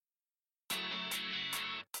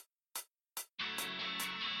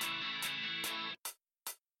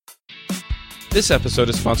This episode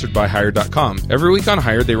is sponsored by Hired.com. Every week on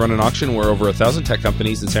Hired, they run an auction where over 1,000 tech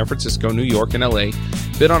companies in San Francisco, New York, and LA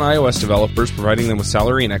bid on iOS developers, providing them with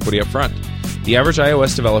salary and equity up front. The average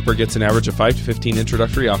iOS developer gets an average of 5 to 15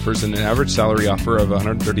 introductory offers and an average salary offer of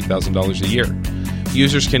 $130,000 a year.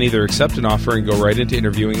 Users can either accept an offer and go right into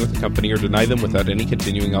interviewing with the company or deny them without any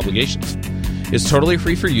continuing obligations. It's totally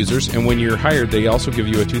free for users, and when you're hired, they also give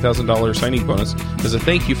you a $2,000 signing bonus as a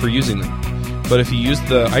thank you for using them. But if you use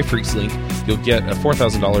the iPhreaks link, you'll get a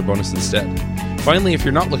 $4,000 bonus instead. Finally, if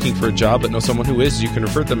you're not looking for a job but know someone who is, you can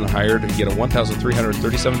refer them to Hired and get a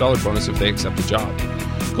 $1,337 bonus if they accept the job.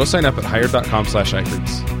 Go sign up at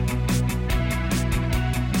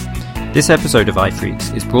hired.com/iPhreaks. This episode of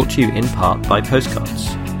iPhreaks is brought to you in part by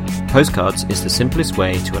Postcards. Postcards is the simplest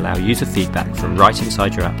way to allow user feedback from right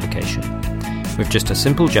inside your application. With just a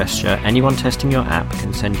simple gesture, anyone testing your app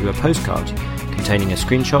can send you a postcard containing a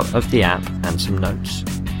screenshot of the app and some notes.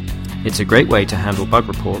 It's a great way to handle bug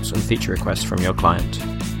reports and feature requests from your client.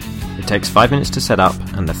 It takes 5 minutes to set up,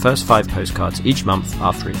 and the first 5 postcards each month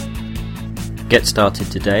are free. Get started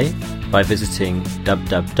today by visiting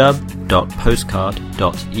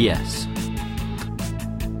www.postcard.es.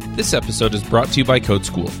 This episode is brought to you by Code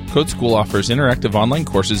School. Code School offers interactive online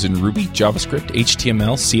courses in Ruby, JavaScript,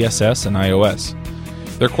 HTML, CSS, and iOS.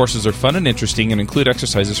 Their courses are fun and interesting and include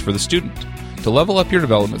exercises for the student. To level up your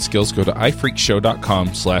development skills, go to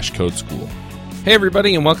iPhreakshow.com/codeschool. Hey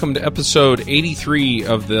everybody, and welcome to episode 83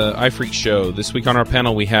 of the iPhreaks Show. This week on our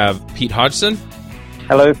panel we have Pete Hodgson.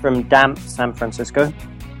 Hello from damp San Francisco.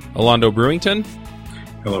 Alondo Brewington.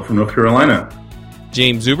 Hello from North Carolina.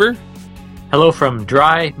 James Zuber. Hello from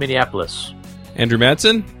dry Minneapolis. Andrew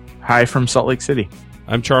Madsen. Hi from Salt Lake City.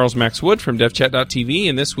 I'm Charles Max Wood from devchat.tv,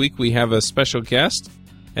 and this week we have a special guest,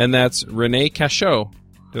 and that's René Cacheaux.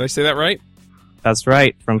 Did I say that right? That's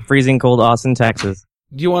right, from freezing cold Austin, Texas.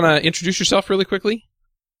 Do you want to introduce yourself really quickly?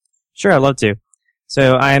 Sure, I'd love to.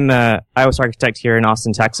 So I'm an iOS architect here in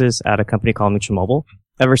Austin, Texas at a company called Mutual Mobile.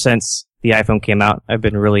 Ever since the iPhone came out, I've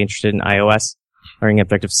been really interested in iOS, learning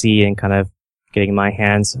Objective-C and kind of getting my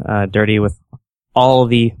hands dirty with all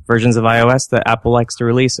the versions of iOS that Apple likes to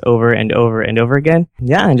release over and over and over again.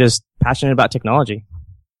 Yeah, and just passionate about technology.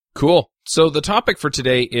 Cool. So the topic for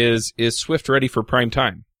today is Swift ready for prime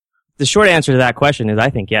time? The short answer to that question is I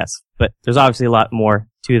think yes, but there's obviously a lot more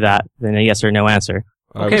to that than a yes or no answer.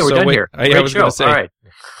 Okay, we're done here. I was going to say, all right.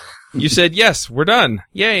 You said yes, we're done.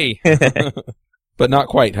 Yay. But not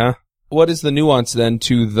quite, huh? What is the nuance then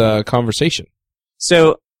to the conversation?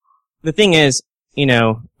 So the thing is,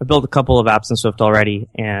 I built a couple of apps in Swift already,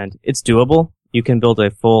 and it's doable. You can build a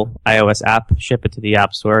full iOS app, ship it to the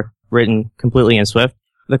App Store, written completely in Swift.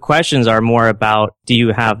 The questions are more about, do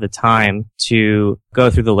you have the time to go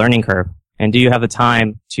through the learning curve? And do you have the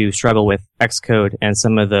time to struggle with Xcode and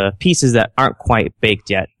some of the pieces that aren't quite baked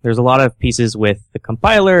yet? There's a lot of pieces with the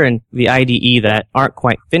compiler and the IDE that aren't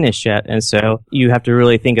quite finished yet. And so you have to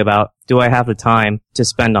really think about, do I have the time to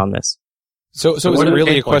spend on this? So is it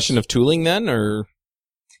really a question of tooling then, or?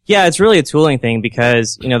 Yeah, it's really a tooling thing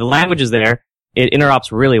because, the language is there. It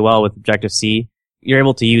interops really well with Objective-C. You're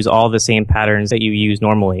able to use all the same patterns that you use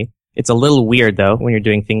normally. It's a little weird though when you're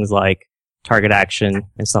doing things like target action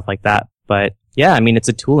and stuff like that. But yeah, it's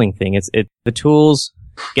a tooling thing. The tools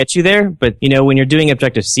get you there, but when you're doing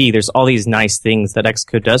Objective-C, there's all these nice things that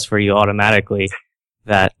Xcode does for you automatically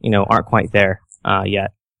that, aren't quite there,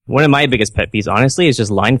 yet. One of my biggest pet peeves, honestly, is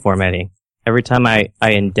just line formatting. Every time I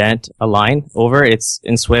indent a line over, it's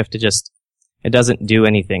in Swift, it doesn't do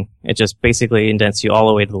anything. It just basically indents you all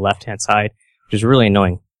the way to the left-hand side, which is really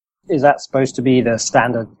annoying. Is that supposed to be the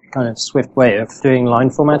standard kind of Swift way of doing line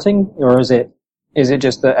formatting, or is it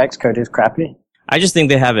just that Xcode is crappy? I just think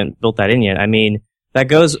they haven't built that in yet. That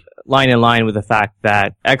goes line in line with the fact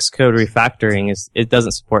that Xcode refactoring it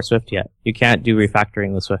doesn't support Swift yet. You can't do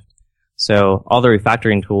refactoring with Swift. So all the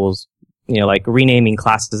refactoring tools, like renaming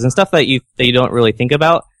classes and stuff that you don't really think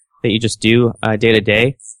about, that you just do day to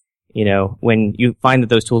day, when you find that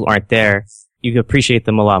those tools aren't there, you appreciate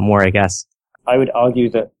them a lot more, I guess. I would argue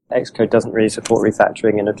that Xcode doesn't really support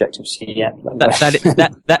refactoring in Objective-C yet.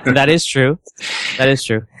 That is true. That is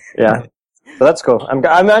true. Yeah. So that's cool. I'm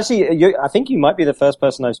actually, I think you might be the first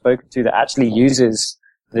person I've spoken to that actually uses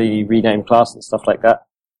the rename class and stuff like that.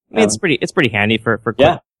 It's pretty handy for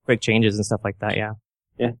quick changes and stuff like that. Yeah.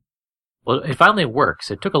 Yeah. Well, it finally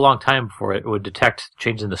works. It took a long time before it would detect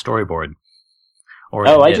changes in the storyboard.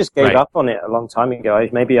 I just gave up on it a long time ago.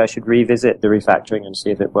 Maybe I should revisit the refactoring and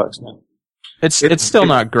see if it works now. It's still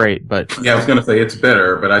not great, but yeah, I was going to say it's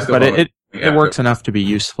better, but I still. But it works enough to be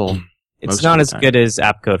useful. It's not as good as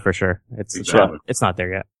app code for sure. It's not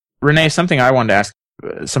there yet. René, something I wanted to ask.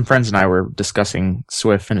 some friends and I were discussing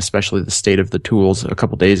Swift and especially the state of the tools a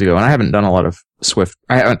couple days ago, and I haven't done a lot of Swift.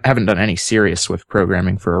 I haven't done any serious Swift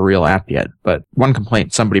programming for a real app yet, but one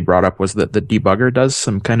complaint somebody brought up was that the debugger does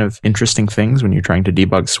some kind of interesting things when you're trying to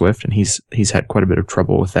debug Swift, and he's had quite a bit of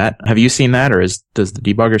trouble with that. Have you seen that, or does the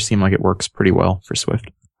debugger seem like it works pretty well for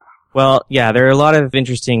Swift? Well, yeah, there are a lot of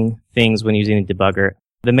interesting things when using the debugger.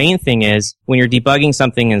 The main thing is, when you're debugging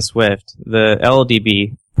something in Swift, the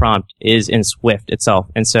LLDB prompt is in Swift itself.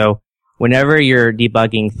 And so whenever you're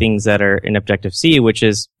debugging things that are in Objective-C, which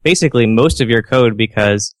is basically most of your code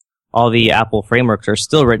because all the Apple frameworks are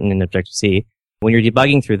still written in Objective-C, when you're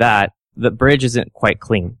debugging through that, the bridge isn't quite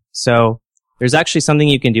clean. So there's actually something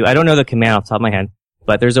you can do. I don't know the command off the top of my head,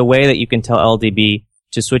 but there's a way that you can tell LLDB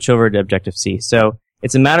to switch over to Objective-C. So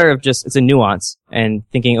it's a matter of it's a nuance and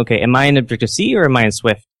thinking, okay, am I in Objective-C or am I in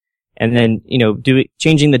Swift? And then,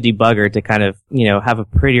 changing the debugger to kind of, have a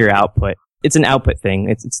prettier output. It's an output thing.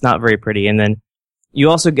 It's not very pretty. And then you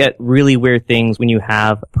also get really weird things when you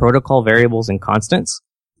have protocol variables and constants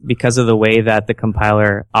because of the way that the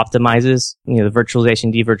compiler optimizes, the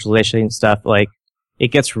virtualization, devirtualization stuff. Like, it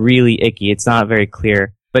gets really icky. It's not very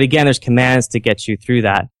clear. But again, there's commands to get you through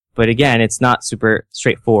that. But again, it's not super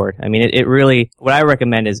straightforward. I mean, it really, what I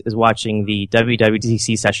recommend is watching the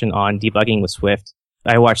WWDC session on debugging with Swift.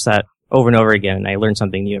 I watch that over and over again, and I learn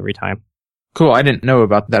something new every time. Cool. I didn't know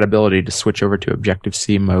about that ability to switch over to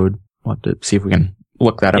Objective-C mode. We'll have to see if we can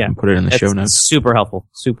look that up and put it in the show notes. Super helpful.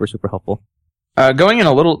 Super, super helpful. Going in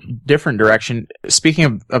a little different direction,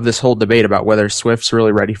 speaking of this whole debate about whether Swift's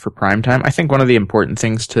really ready for prime time, I think one of the important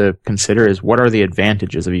things to consider is what are the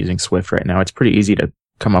advantages of using Swift right now. It's pretty easy to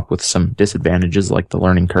come up with some disadvantages like the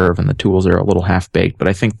learning curve and the tools are a little half-baked, but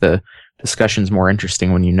I think the discussion's more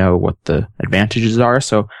interesting when you know what the advantages are.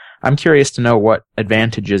 So I'm curious to know what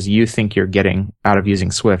advantages you think you're getting out of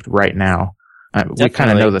using Swift right now. We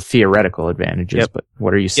kind of know the theoretical advantages, but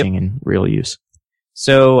what are you seeing in real use?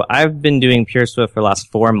 So I've been doing pure Swift for the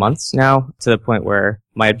last 4 months now, to the point where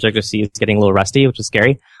my Objective-C is getting a little rusty, which is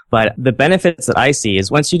scary. But the benefits that I see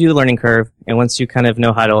is once you do the learning curve and once you kind of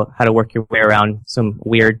know how to work your way around some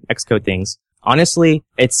weird Xcode things, honestly,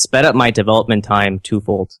 it's sped up my development time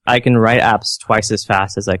twofold. I can write apps twice as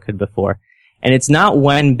fast as I could before. And it's not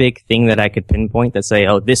one big thing that I could pinpoint that say,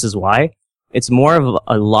 oh, this is why. It's more of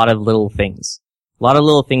a lot of little things. A lot of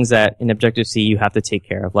little things that in Objective-C you have to take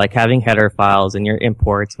care of, like having header files and your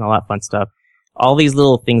imports and all that fun stuff. All these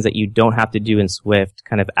little things that you don't have to do in Swift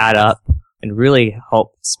kind of add up and really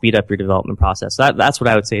help speed up your development process. So that's what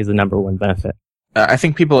I would say is the number one benefit. I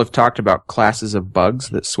think people have talked about classes of bugs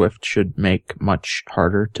that Swift should make much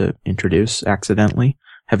harder to introduce accidentally.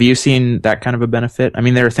 Have you seen that kind of a benefit? I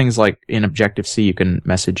mean, there are things like in Objective-C you can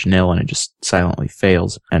message nil and it just silently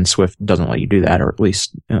fails, and Swift doesn't let you do that, or at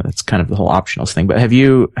least that's kind of the whole optionals thing. But have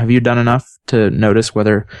you done enough to notice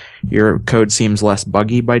whether your code seems less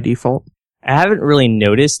buggy by default? I haven't really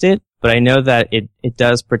noticed it, but I know that it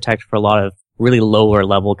does protect for a lot of really lower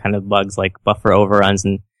level kind of bugs like buffer overruns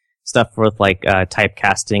and stuff with like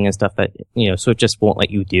typecasting and stuff that, Swift just won't let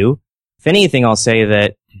you do. If anything, I'll say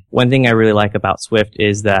that one thing I really like about Swift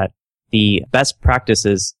is that the best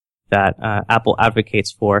practices that Apple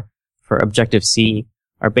advocates for Objective-C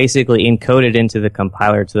are basically encoded into the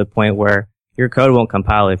compiler to the point where your code won't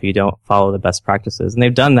compile if you don't follow the best practices. And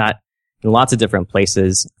they've done that in lots of different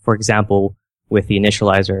places. For example, with the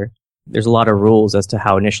initializer, there's a lot of rules as to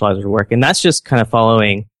how initializers work. And that's just kind of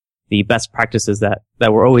following the best practices that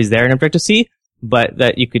were always there in Objective-C, but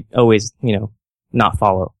that you could always, not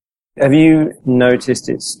follow. Have you noticed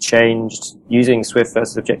it's changed, using Swift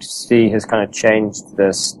versus Objective-C has kind of changed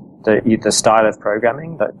the style of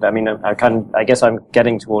programming? I guess I'm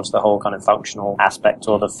getting towards the whole kind of functional aspect,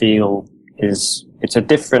 or the feel it's a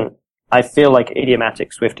different, I feel like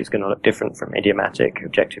idiomatic Swift is going to look different from idiomatic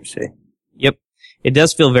Objective-C. Yep. It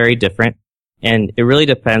does feel very different, and it really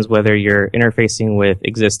depends whether you're interfacing with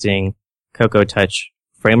existing Cocoa Touch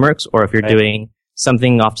frameworks or if you're doing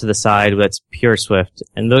something off to the side that's pure Swift.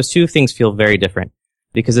 And those two things feel very different,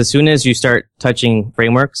 because as soon as you start touching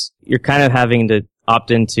frameworks, you're kind of having to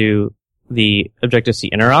opt into the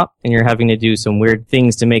Objective-C interop, and you're having to do some weird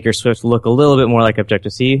things to make your Swift look a little bit more like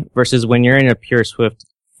Objective-C, versus when you're in a pure Swift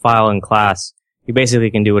file and class, you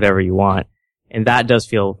basically can do whatever you want. And that does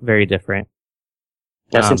feel very different.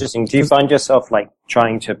 That's interesting. Do you find yourself like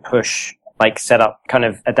trying to push, like set up kind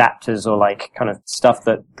of adapters or like kind of stuff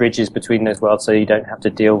that bridges between those worlds so you don't have to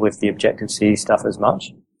deal with the Objective-C stuff as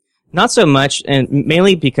much? Not so much, and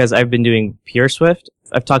mainly because I've been doing pure Swift.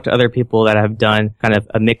 I've talked to other people that have done kind of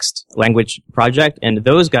a mixed language project, and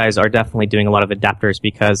those guys are definitely doing a lot of adapters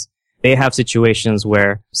because they have situations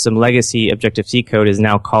where some legacy Objective-C code is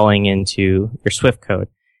now calling into your Swift code.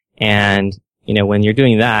 And, when you're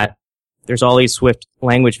doing that, there's all these Swift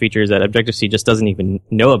language features that Objective-C just doesn't even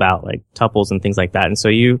know about, like tuples and things like that. And so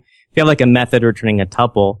if you have like a method returning a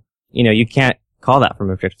tuple, you can't call that from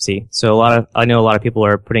Objective-C. So I know a lot of people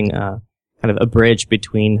are putting kind of a bridge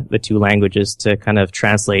between the two languages to kind of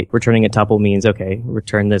translate. Returning a tuple means, okay,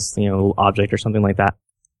 return this, object or something like that.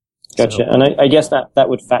 Gotcha. So, and I guess that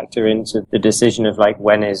would factor into the decision of like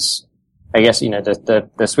when is, I guess, the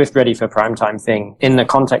Swift ready for primetime thing in the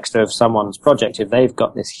context of someone's project. If they've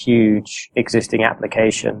got this huge existing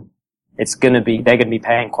application, they're going to be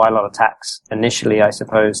paying quite a lot of tax initially, I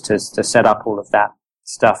suppose, to set up all of that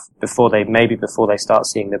stuff before they start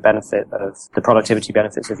seeing the benefit of the productivity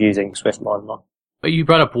benefits of using Swift more and more. But you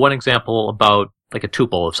brought up one example about like a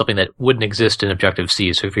tuple of something that wouldn't exist in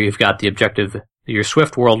Objective-C. So if you've got your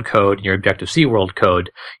Swift world code and your Objective-C world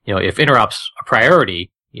code, if interop's a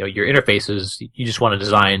priority, your interfaces, you just want to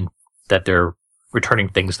design that they're returning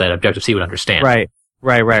things that Objective-C would understand. Right.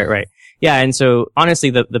 Yeah, and so honestly,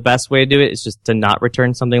 the best way to do it is just to not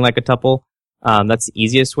return something like a tuple. That's the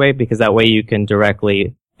easiest way, because that way you can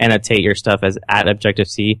directly annotate your stuff as at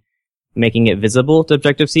Objective-C, making it visible to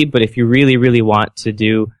Objective-C. But if you really, really want to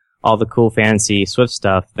do all the cool fancy Swift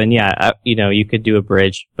stuff, then you could do a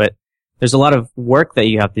bridge. But there's a lot of work that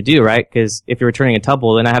you have to do, right? Because if you're returning a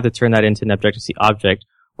tuple, then I have to turn that into an Objective-C object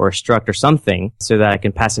or a struct or something so that I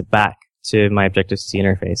can pass it back to my Objective-C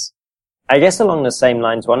interface. I guess along the same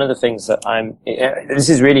lines, one of the things that this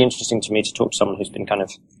is really interesting to me to talk to someone who's been kind of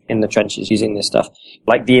in the trenches using this stuff.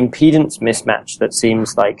 Like the impedance mismatch that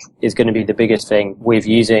seems like is going to be the biggest thing with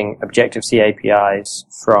using Objective-C APIs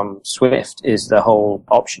from Swift is the whole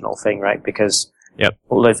optional thing, right? Because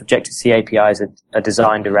all those Objective-C APIs are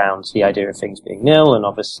designed around the idea of things being nil, and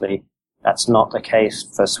obviously that's not the case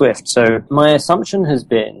for Swift. So my assumption has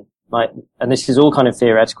been, and this is all kind of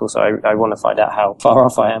theoretical, so I want to find out how far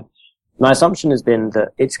off I am. My assumption has been that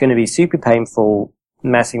it's going to be super painful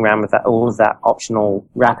messing around with all of that optional,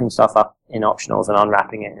 wrapping stuff up in optionals and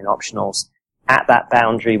unwrapping it in optionals at that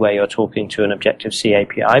boundary where you're talking to an Objective-C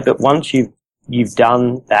API. But once you've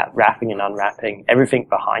done that wrapping and unwrapping, everything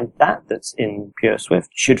behind that's in pure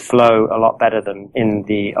Swift should flow a lot better than in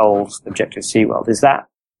the old Objective-C world. Is that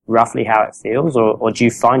roughly how it feels, or do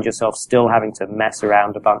you find yourself still having to mess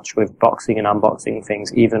around a bunch with boxing and unboxing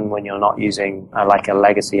things even when you're not using like a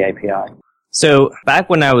legacy API? So back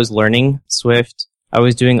when I was learning Swift, I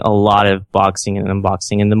was doing a lot of boxing and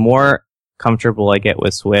unboxing, and the more comfortable I get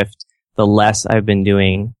with Swift, the less I've been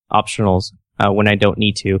doing optionals when I don't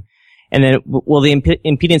need to. And then, the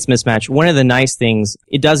impedance mismatch, one of the nice things,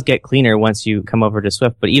 it does get cleaner once you come over to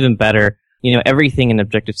Swift, but even better, everything in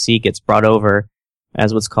Objective-C gets brought over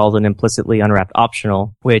as what's called an implicitly unwrapped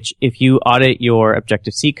optional, which if you audit your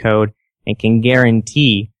Objective-C code and can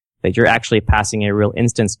guarantee that you're actually passing a real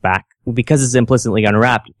instance back, because it's implicitly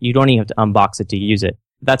unwrapped, you don't even have to unbox it to use it.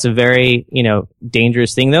 That's a very,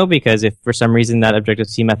 dangerous thing though, because if for some reason that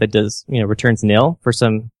Objective-C method returns nil for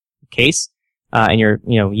some case, and you're,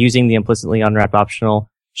 using the implicitly unwrapped optional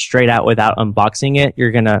straight out without unboxing it,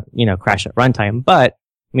 you're gonna, crash at runtime. But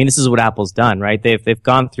this is what Apple's done, right? They've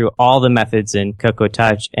gone through all the methods in Cocoa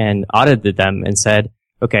Touch and audited them and said,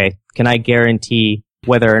 okay, can I guarantee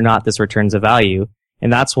whether or not this returns a value?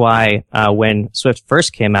 And that's why, when Swift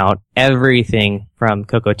first came out, everything from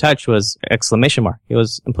Cocoa Touch was exclamation mark. It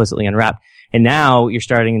was implicitly unwrapped. And now you're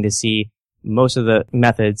starting to see most of the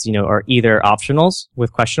methods, are either optionals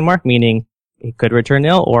with question mark, meaning it could return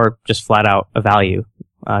nil, or just flat out a value,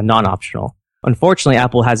 non-optional. Unfortunately,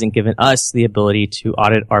 Apple hasn't given us the ability to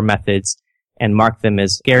audit our methods and mark them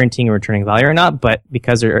as guaranteeing a returning value or not, but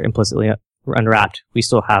because they're implicitly unwrapped, we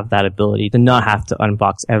still have that ability to not have to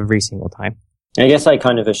unbox every single time. I guess I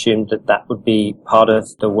kind of assumed that would be part of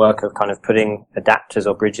the work of kind of putting adapters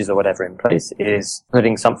or bridges or whatever in place, is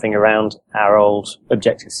putting something around our old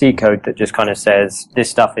Objective-C code that just kind of says this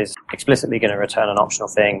stuff is explicitly going to return an optional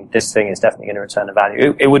thing. This thing is definitely going to return a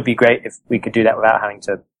value. It would be great if we could do that without having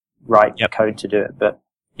to write code to do it, but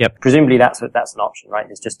presumably that's an option, right?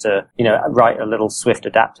 It's just to, write a little Swift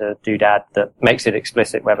adapter doodad that makes it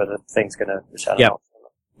explicit whether the thing's going to return an option.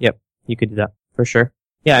 Yep. You could do that for sure.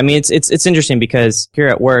 Yeah, it's interesting because here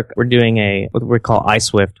at work, we're doing what we call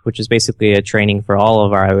iSwift, which is basically a training for all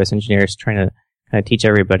of our iOS engineers trying to kind of teach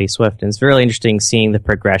everybody Swift. And it's really interesting seeing the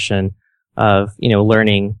progression of,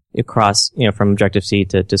 learning across, from Objective-C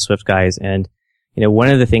to Swift guys. And, one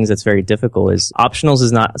of the things that's very difficult is optionals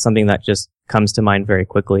is not something that just comes to mind very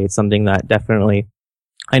quickly. It's something that definitely,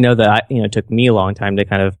 I know that, it took me a long time to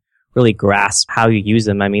kind of really grasp how you use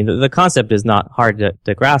them. I mean, the concept is not hard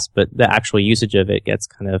to grasp, but the actual usage of it gets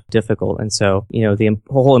kind of difficult. And so, the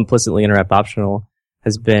whole implicitly interrupt optional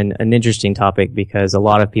has been an interesting topic because a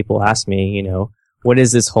lot of people ask me, what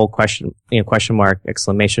is this whole question mark,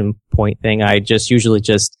 exclamation point thing? I usually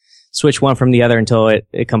just switch one from the other until it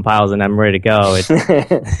compiles and I'm ready to go.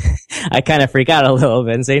 I kind of freak out a little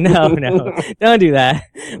bit and say, no, don't do that.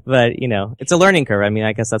 But, it's a learning curve. I mean,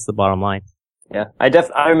 I guess that's the bottom line. Yeah,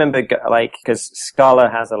 I remember, because Scala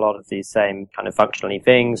has a lot of these same kind of functionally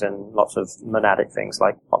things and lots of monadic things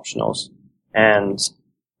like optionals. And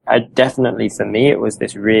definitely for me, it was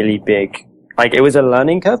this really big, it was a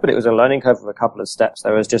learning curve, but it was a learning curve of a couple of steps.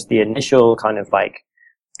 There was just the initial kind of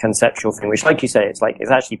conceptual thing, which like you say, it's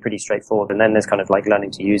actually pretty straightforward. And then there's kind of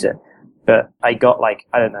learning to use it. But I got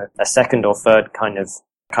I don't know, a second or third kind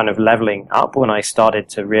of leveling up when I started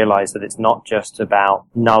to realize that it's not just about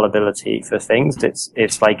nullability for things. It's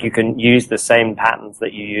you can use the same patterns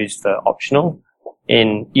that you use for optional.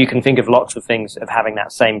 You can think of lots of things of having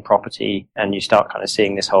that same property, and you start kind of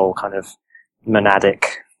seeing this whole kind of monadic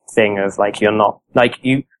thing of you're not,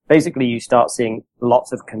 you start seeing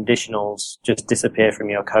lots of conditionals just disappear from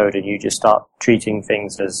your code, and you just start treating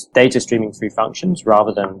things as data streaming through functions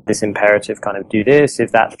rather than this imperative kind of do this,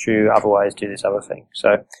 if that's true, otherwise do this other thing.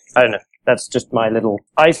 So, I don't know. That's just my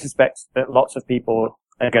I suspect that lots of people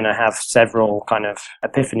are going to have several kind of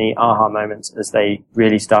epiphany aha moments as they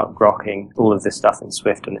really start grokking all of this stuff in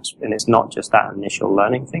Swift, and it's not just that initial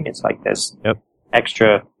learning thing. It's there's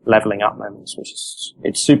extra leveling up moments,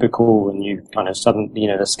 it's super cool when you kind of suddenly,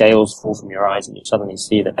 the scales fall from your eyes and you suddenly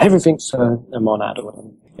see that everything's a monad or whatever.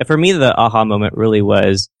 Yeah, for me, the aha moment really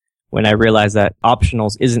was when I realized that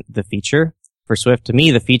optionals isn't the feature for Swift. To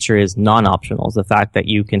me, the feature is non-optionals, the fact that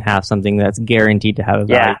you can have something that's guaranteed to have a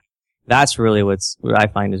value. Yeah. That's really what I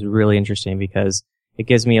find is really interesting, because it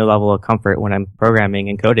gives me a level of comfort when I'm programming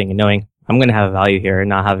and coding and knowing I'm going to have a value here and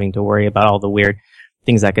not having to worry about all the weird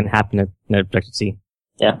things that can happen in Objective-C.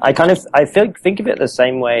 Yeah, I think of it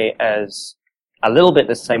a little bit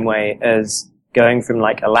the same way as going from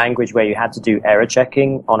a language where you had to do error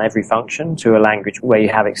checking on every function to a language where you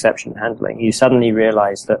have exception handling. You suddenly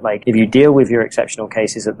realize that if you deal with your exceptional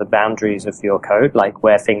cases at the boundaries of your code,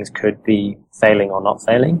 where things could be failing or not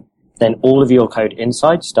failing, then all of your code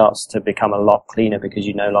inside starts to become a lot cleaner, because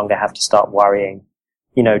you no longer have to start worrying,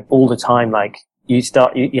 all the time,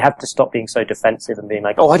 you have to stop being so defensive and being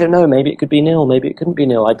oh, I don't know, maybe it could be nil, maybe it couldn't be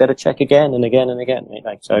nil, I better check again and again and again.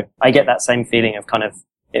 So I get that same feeling of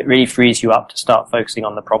it really frees you up to start focusing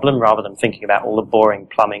on the problem rather than thinking about all the boring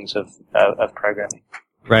plumbings of programming.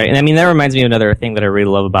 Right. And I mean, that reminds me of another thing that I really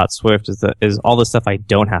love about Swift is all the stuff I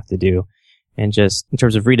don't have to do. And just in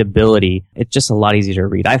terms of readability, it's just a lot easier to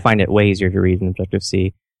read. I find it way easier to read in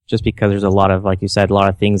Objective-C, just because there's a lot of, like you said, a lot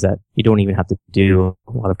of things that you don't even have to do.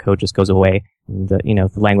 A lot of code just goes away. And the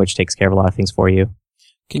language takes care of a lot of things for you.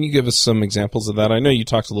 Can you give us some examples of that? I know you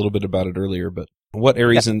talked a little bit about it earlier, but what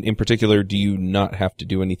areas in particular do you not have to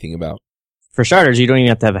do anything about? For starters, you don't even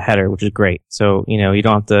have to have a header, which is great. So, you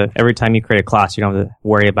don't have to, every time you create a class, you don't have to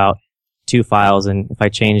worry about two files. And if I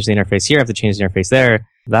change the interface here, I have to change the interface there.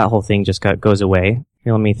 That whole thing just goes away.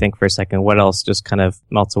 Here, let me think for a second. What else just kind of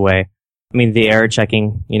melts away? I mean, the error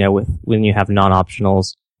checking, when you have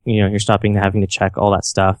non-optionals, you're stopping having to check all that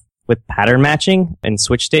stuff. With pattern matching and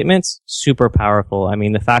switch statements, super powerful. I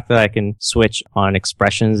mean, the fact that I can switch on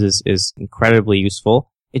expressions is incredibly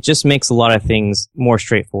useful. It just makes a lot of things more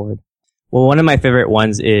straightforward. Well, one of my favorite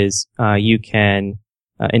ones is you can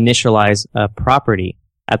initialize a property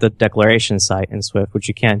at the declaration site in Swift, which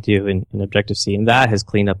you can't do in Objective-C. And that has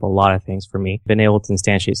cleaned up a lot of things for me. Been able to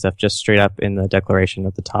instantiate stuff just straight up in the declaration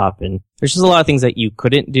at the top. And there's just a lot of things that you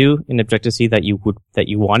couldn't do in Objective-C that you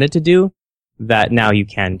wanted to do that now you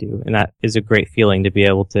can do. And that is a great feeling to be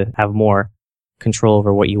able to have more control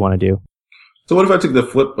over what you want to do. So what if I took the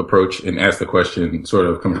flip approach and asked the question, sort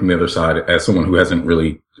of coming from the other side, as someone who hasn't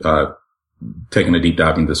really taken a deep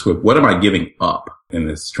dive into Swift? What am I giving up in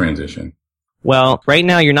this transition? Well, right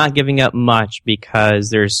now you're not giving up much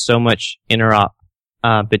because there's so much interop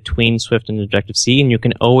between Swift and Objective-C, and you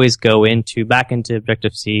can always go back into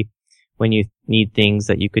Objective-C when you need things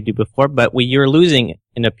that you could do before. But what you're losing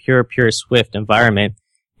in a pure Swift environment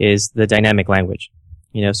is the dynamic language.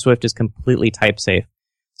 Swift is completely type safe.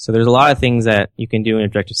 So there's a lot of things that you can do in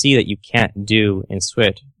Objective-C that you can't do in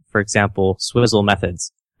Swift. For example, swizzle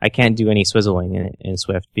methods. I can't do any swizzling in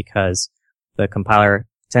Swift because the compiler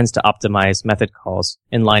tends to optimize method calls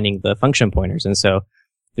inlining the function pointers. And so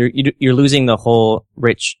you're losing the whole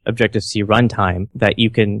rich Objective-C runtime that you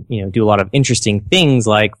can, do a lot of interesting things.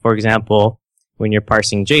 Like, for example, when you're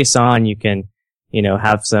parsing JSON, you can,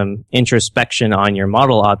 have some introspection on your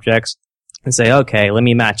model objects and say, okay, let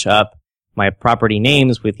me match up my property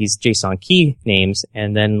names with these JSON key names,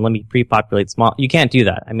 and then let me pre-populate small. You can't do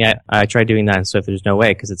that. I mean, I tried doing that in Swift. There's no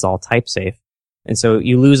way because it's all type safe. And so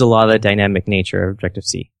you lose a lot of the dynamic nature of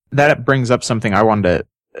Objective-C. That brings up something I wanted to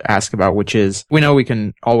ask about, which is, we know we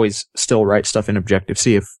can always still write stuff in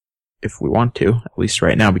Objective-C if we want to, at least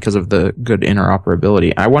right now, because of the good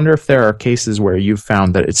interoperability. I wonder if there are cases where you've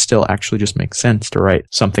found that it still actually just makes sense to write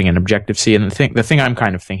something in Objective-C. And the thing I'm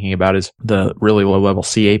kind of thinking about is the really low-level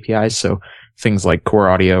C APIs, so things like Core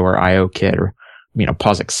Audio or IOKit or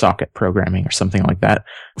POSIX socket programming or something like that.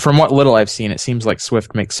 From what little I've seen, it seems like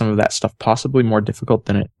Swift makes some of that stuff possibly more difficult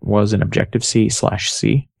than it was in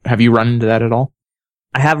Objective-C/C. Have you run into that at all?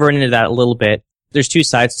 I have run into that a little bit. There's two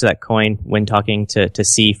sides to that coin when talking to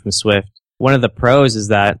C from Swift. One of the pros is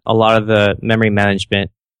that a lot of the memory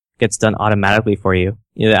management gets done automatically for you.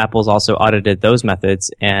 Apple's also audited those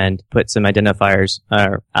methods and put some identifiers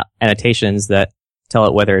or annotations that tell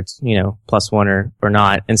it whether it's, +1 or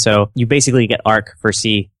not. And so you basically get ARC for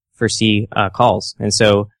C calls. And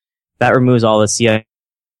so that removes all the CI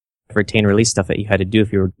retain release stuff that you had to do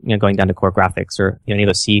if you were going down to core graphics or any of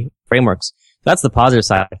those C frameworks. That's the positive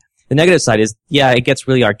side. The negative side is, it gets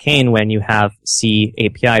really arcane when you have C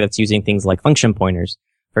API that's using things like function pointers.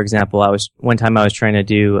 For example, one time I was trying to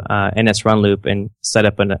do NS run loop and set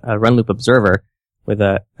up a run loop observer with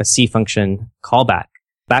a C function callback.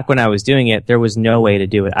 Back when I was doing it, there was no way to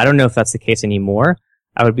do it. I don't know if that's the case anymore.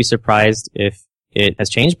 I would be surprised if it has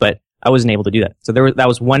changed, but I wasn't able to do that. So that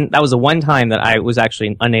was the one time that I was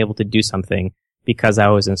actually unable to do something because I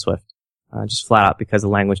was in Swift, just flat out because the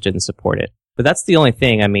language didn't support it. But that's the only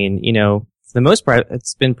thing. I mean, for the most part,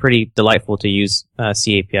 it's been pretty delightful to use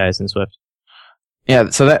C APIs in Swift. Yeah,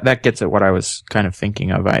 so that gets at what I was kind of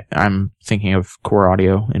thinking of. I'm thinking of Core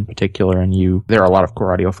Audio in particular, and there are a lot of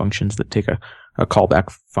Core Audio functions that take a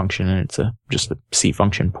callback function, and it's just a C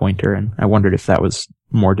function pointer. And I wondered if that was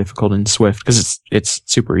more difficult in Swift, because it's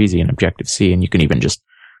super easy in Objective-C, and you can even just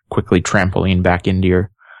quickly trampoline back into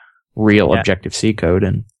your real Objective-C code.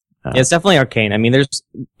 And it's definitely arcane. I mean, there's,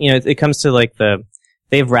 it comes to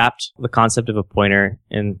they've wrapped the concept of a pointer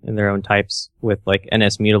in their own types with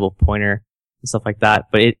NS mutable pointer and stuff like that.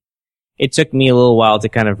 But it took me a little while to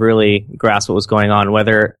kind of really grasp what was going on,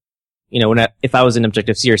 whether, if I was in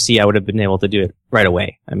Objective-C or C, I would have been able to do it right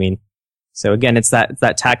away. I mean, so again, it's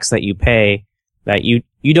that tax that you pay that you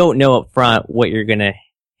don't know up front what you're going to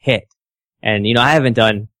hit. And, I haven't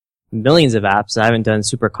done millions of apps. I haven't done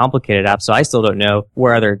super complicated apps, so I still don't know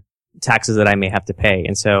where other taxes that I may have to pay.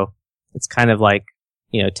 And so it's kind of like,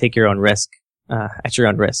 take your own risk, at your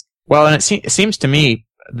own risk. Well, and it seems to me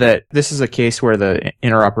that this is a case where the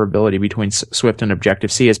interoperability between Swift and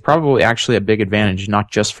Objective-C is probably actually a big advantage, not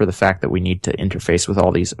just for the fact that we need to interface with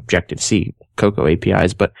all these Objective-C Cocoa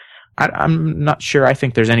APIs, but I'm not sure I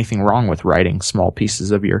think there's anything wrong with writing small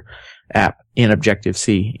pieces of your app in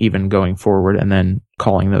Objective-C, even going forward, and then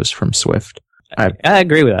calling those from Swift. I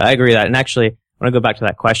agree with that. And actually, I want to go back to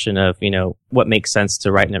that question of, what makes sense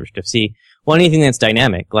to write in Objective-C. Well, anything that's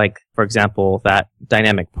dynamic, like, for example, that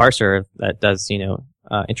dynamic parser that does,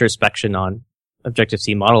 introspection on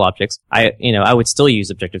Objective-C model objects, I would still use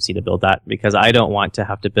Objective-C to build that, because I don't want to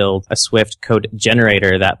have to build a Swift code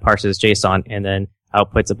generator that parses JSON and then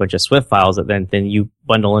outputs a bunch of Swift files that then you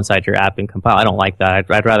bundle inside your app and compile. I don't like that.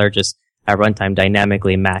 I'd rather just at runtime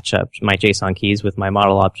dynamically match up my JSON keys with my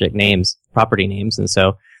model object names, property names. And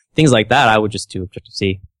so things like that, I would just do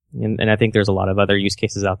Objective-C. And I think there's a lot of other use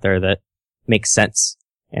cases out there that make sense.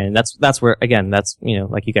 And that's where, again, that's,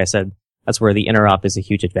 like you guys said, that's where the interop is a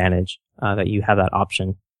huge advantage, that you have that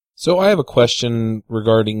option. So I have a question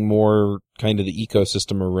regarding more kind of the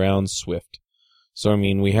ecosystem around Swift. So, I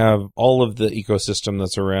mean, we have all of the ecosystem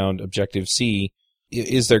that's around Objective-C.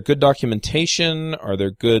 Is there good documentation? Are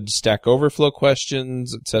there good Stack Overflow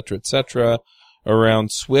questions, et cetera,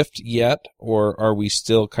 around Swift yet? Or are we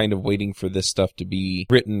still kind of waiting for this stuff to be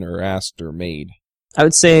written or asked or made? I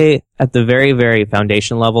would say at the very, very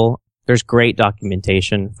foundation level, there's great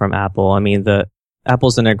documentation from Apple. I mean,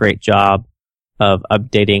 Apple's done a great job of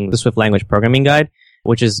updating the Swift language programming guide,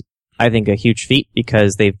 which is, I think, a huge feat,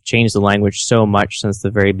 because they've changed the language so much since the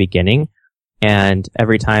very beginning. And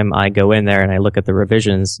every time I go in there and I look at the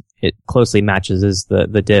revisions, it closely matches the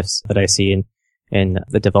diffs that I see in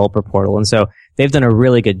the developer portal. And so they've done a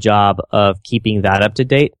really good job of keeping that up to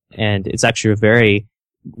date. And it's actually a very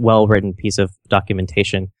well-written piece of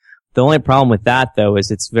documentation. The only problem with that, though,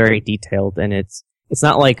 is it's very detailed, and it's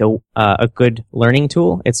not like a good learning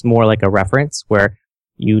tool. It's more like a reference where,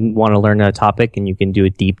 you want to learn a topic and you can do a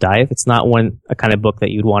deep dive. It's not a kind of book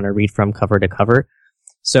that you'd want to read from cover to cover.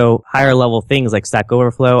 So higher level things like Stack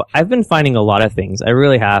Overflow, I've been finding a lot of things. I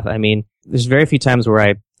really have. I mean, there's very few times where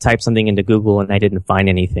I type something into Google and I didn't find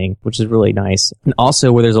anything, which is really nice. And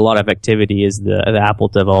also where there's a lot of activity is the Apple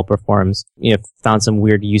developer forums. Found some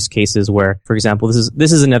weird use cases where, for example,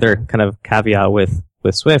 this is another kind of caveat with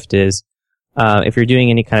Swift is, if you're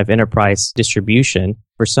doing any kind of enterprise distribution,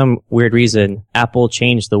 for some weird reason, Apple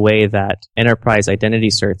changed the way that enterprise identity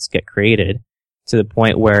certs get created to the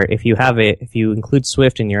point where if you include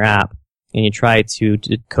Swift in your app and you try to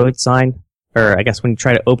code sign, or I guess when you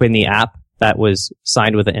try to open the app that was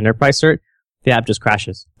signed with an enterprise cert, the app just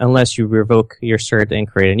crashes unless you revoke your cert and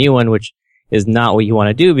create a new one, which is not what you want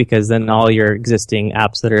to do because then all your existing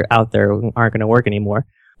apps that are out there aren't going to work anymore.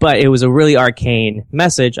 But it was a really arcane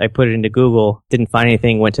message. I put it into Google, didn't find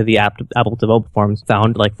anything, went to the Apple developer forums,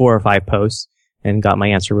 found like 4 or 5 posts, and got my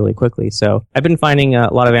answer really quickly. So I've been finding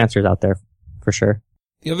a lot of answers out there, for sure.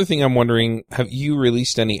 The other thing I'm wondering, have you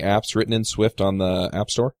released any apps written in Swift on the App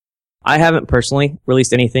Store? I haven't personally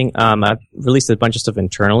released anything. I've released a bunch of stuff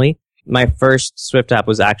internally. My first Swift app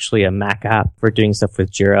was actually a Mac app for doing stuff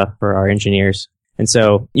with Jira for our engineers. And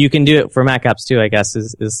so you can do it for Mac apps too, I guess,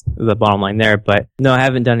 is the bottom line there. But no, I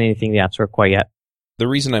haven't done anything in the App Store quite yet. The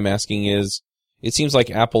reason I'm asking is it seems like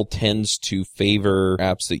Apple tends to favor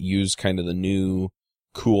apps that use kind of the new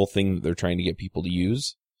cool thing that they're trying to get people to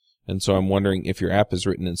use. And so I'm wondering if your app is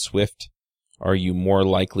written in Swift, are you more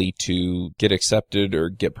likely to get accepted or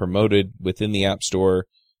get promoted within the App Store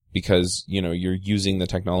because, you're using the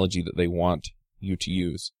technology that they want you to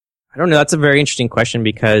use? I don't know. That's a very interesting question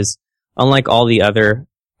because unlike all the other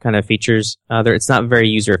kind of features, it's not very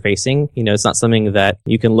user-facing. It's not something that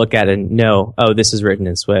you can look at and know, oh, this is written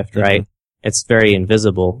in Swift, right? It's very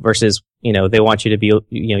invisible versus, they want you to be,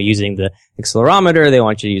 using the accelerometer. They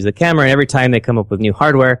want you to use the camera. And every time they come up with new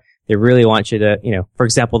hardware, they really want you to, for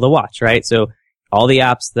example, the watch, right? So all the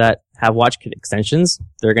apps that have watch extensions,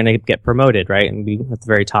 they're going to get promoted, right? And be at the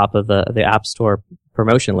very top of the App Store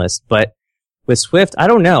promotion list. But with Swift, I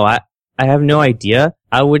don't know. I have no idea.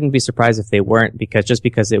 I wouldn't be surprised if they weren't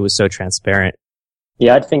because it was so transparent.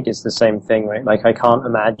 Yeah, I think it's the same thing, right? Like, I can't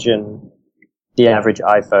imagine the average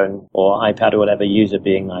iPhone or iPad or whatever user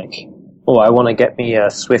being like, oh, I want to get me a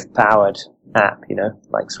Swift-powered app,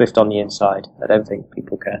 like Swift on the inside. I don't think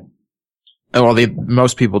people care. Well,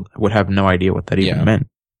 most people would have no idea what that even meant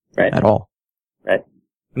at all. Right.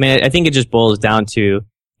 I mean, I think it just boils down to,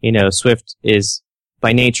 Swift is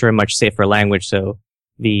by nature a much safer language, so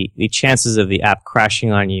the chances of the app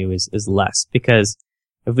crashing on you is less. Because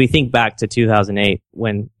if we think back to 2008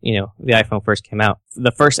 when, the iPhone first came out,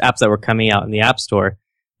 the first apps that were coming out in the App Store,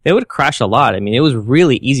 they would crash a lot. I mean, it was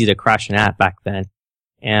really easy to crash an app back then.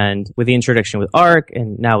 And with the introduction with Arc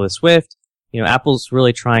and now with Swift, Apple's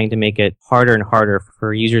really trying to make it harder and harder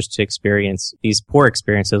for users to experience these poor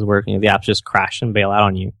experiences where, the apps just crash and bail out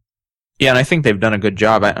on you. Yeah, and I think they've done a good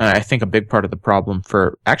job. I think a big part of the problem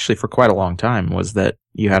for quite a long time was that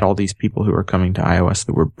you had all these people who were coming to iOS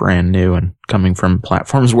that were brand new and coming from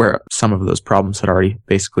platforms where some of those problems had already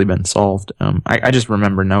basically been solved. I just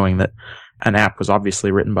remember knowing that an app was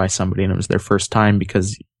obviously written by somebody and it was their first time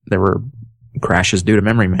because there were crashes due to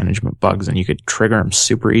memory management bugs and you could trigger them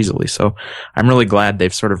super easily. So I'm really glad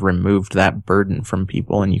they've sort of removed that burden from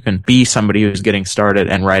people and you can be somebody who's getting started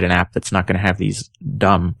and write an app that's not going to have these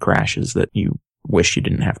dumb crashes that you wish you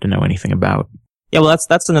didn't have to know anything about. Yeah, well,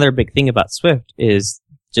 that's another big thing about Swift is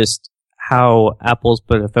just how Apple's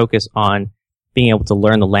put a focus on being able to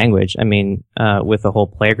learn the language. I mean, with the whole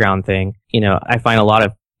playground thing, I find a lot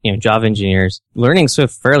of Java engineers learning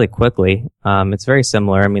Swift fairly quickly. It's very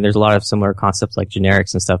similar. I mean, there's a lot of similar concepts like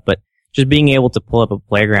generics and stuff, but just being able to pull up a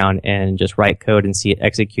playground and just write code and see it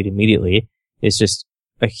execute immediately is just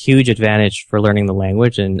a huge advantage for learning the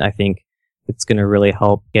language. And I think it's going to really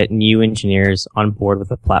help get new engineers on board with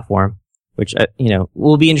the platform, which,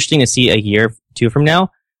 will be interesting to see a year or two from now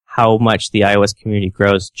how much the iOS community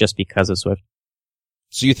grows just because of Swift.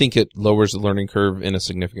 So you think it lowers the learning curve in a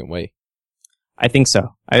significant way? I think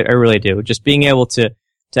so. I really do. Just being able to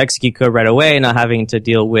execute code right away, not having to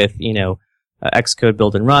deal with, Xcode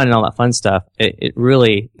build and run and all that fun stuff.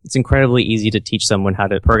 It's incredibly easy to teach someone how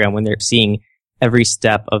to program when they're seeing every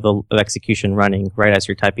step of execution running right as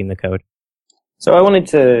you're typing the code. So I wanted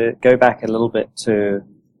to go back a little bit to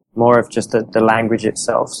more of just the language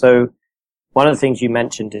itself. So one of the things you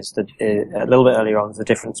mentioned is that a little bit earlier on is the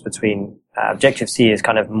difference between Objective-C is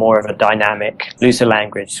kind of more of a dynamic, looser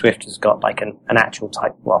language. Swift has got like an actual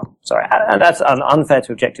type. Well, sorry, and that's unfair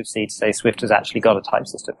to Objective-C to say Swift has actually got a type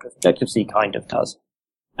system because Objective-C kind of does.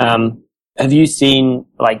 Have you seen,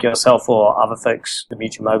 like yourself or other folks at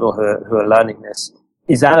Mutual Mobile who are learning this,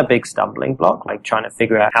 is that a big stumbling block, like trying to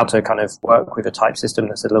figure out how to kind of work with a type system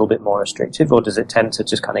that's a little bit more restrictive, or does it tend to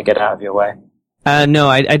just kind of get out of your way? No,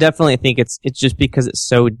 I definitely think it's just because it's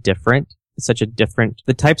so different. It's such a different,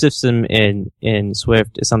 the type system in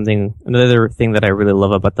Swift is another thing that I really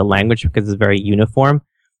love about the language, because it's very uniform,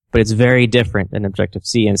 but it's very different than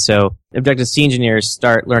Objective-C. And so Objective-C engineers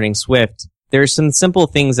start learning Swift. There's some simple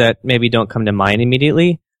things that maybe don't come to mind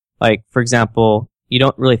immediately. Like, for example, you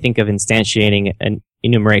don't really think of instantiating an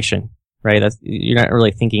enumeration, right? You're not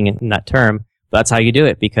really thinking in that term, but that's how you do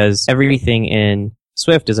it, because everything in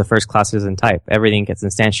Swift is a first class citizen type. Everything gets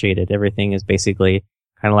instantiated. Everything is basically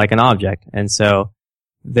kind of like an object. And so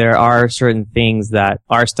there are certain things that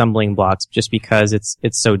are stumbling blocks just because it's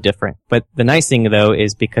so different. But the nice thing though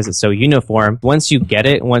is because it's so uniform, once you get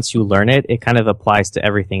it, once you learn it, it kind of applies to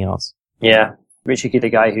everything else. Yeah. Richard, the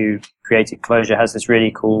guy who created Clojure, has this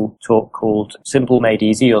really cool talk called Simple Made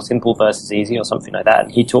Easy, or Simple versus Easy, or something like that.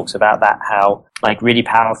 And he talks about that, how like really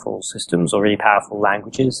powerful systems or really powerful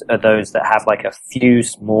languages are those that have like a few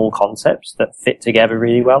small concepts that fit together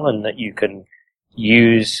really well, and that you can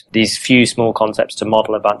use these few small concepts to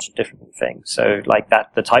model a bunch of different things. So like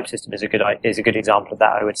that, the type system is a good example of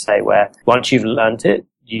that, I would say, where once you've learned it,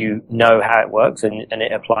 you know how it works, and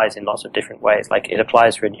it applies in lots of different ways. Like it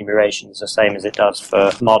applies for enumerations the same as it does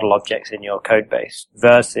for model objects in your code base,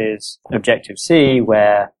 versus Objective-C,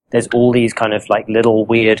 where there's all these kind of like little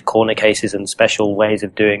weird corner cases and special ways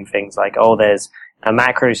of doing things, like, oh, there's a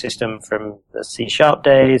macro system from the C#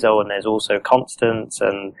 days, and there's also constants,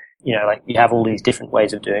 and like you have all these different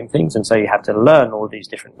ways of doing things, and so you have to learn all of these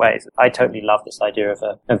different ways. I totally love this idea of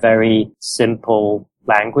a very simple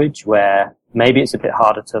language where maybe it's a bit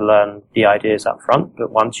harder to learn the ideas up front,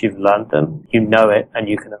 but once you've learned them, you know it, and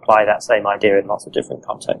you can apply that same idea in lots of different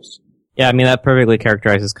contexts. Yeah, I mean, that perfectly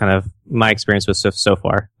characterizes kind of my experience with Swift so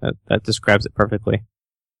far. That describes it perfectly.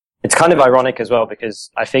 It's kind of ironic as well, because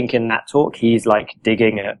I think in that talk, he's like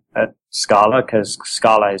digging at Scala, because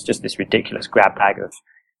Scala is just this ridiculous grab bag of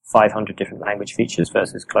 500 different language features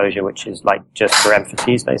versus Clojure, which is like just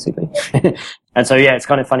parentheses basically. And so yeah, it's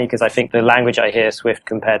kind of funny, because I think the language I hear Swift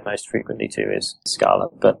compared most frequently to is Scala,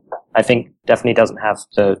 but I think definitely doesn't have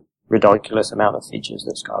the ridiculous amount of features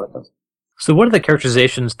that Scala does. So one of the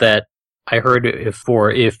characterizations that I heard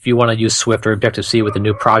if you want to use Swift or Objective-C with a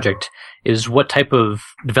new project is what type of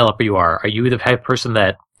developer you are. Are you the type of person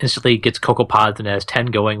that instantly gets CocoaPods and has 10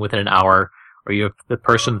 going within an hour? Or you're the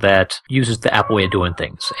person that uses the Apple way of doing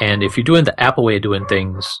things? And if you're doing the Apple way of doing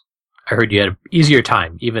things, I heard you had an easier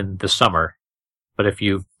time, even this summer. But if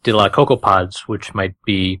you did a lot of CocoaPods, which might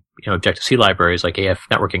be, Objective-C libraries like AF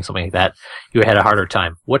networking, something like that, you had a harder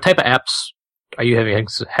time. What type of apps are you having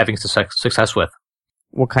success with?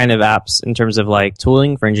 What kind of apps in terms of like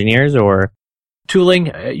tooling for engineers, or?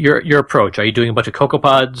 Tooling, your approach. Are you doing a bunch of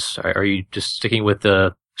CocoaPods? Are you just sticking with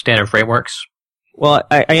the standard frameworks? Well,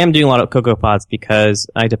 I am doing a lot of CocoaPods because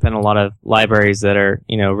I depend on a lot of libraries that are,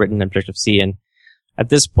 written in Objective-C. And at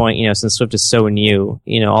this point, since Swift is so new,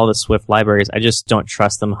 all the Swift libraries, I just don't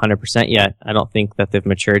trust them 100% yet. I don't think that they've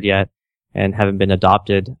matured yet and haven't been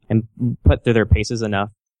adopted and put through their paces enough,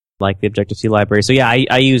 like the Objective-C library. So yeah,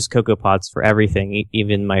 I use CocoaPods for everything,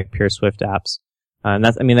 even my pure Swift apps. And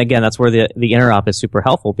that's where the interop is super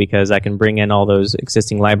helpful, because I can bring in all those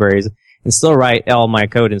existing libraries and still write all my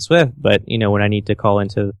code in Swift. But, when I need to call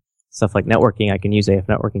into stuff like networking, I can use AF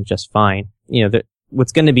networking just fine.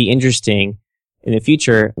 What's going to be interesting in the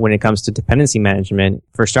future when it comes to dependency management,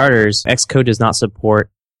 for starters, Xcode does not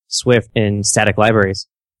support Swift in static libraries.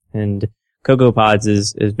 And CocoaPods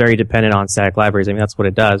is very dependent on static libraries. I mean, that's what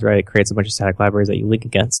it does, right? It creates a bunch of static libraries that you link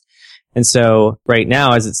against. And so right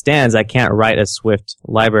now, as it stands, I can't write a Swift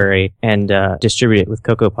library and distribute it with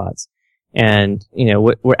CocoaPods. And,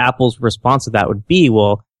 what Apple's response to that would be,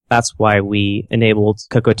 well, that's why we enabled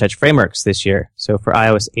CocoaTouch frameworks this year. So for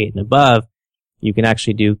iOS 8 and above, you can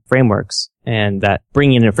actually do frameworks, and that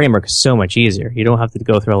bringing in a framework is so much easier. You don't have to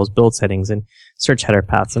go through all those build settings and search header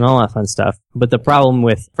paths and all that fun stuff. But the problem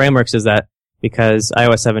with frameworks is that because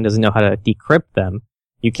iOS 7 doesn't know how to decrypt them,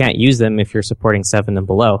 you can't use them if you're supporting 7 and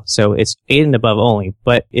below. So it's 8 and above only,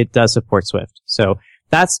 but it does support Swift. So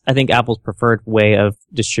that's, I think, Apple's preferred way of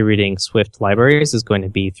distributing Swift libraries is going to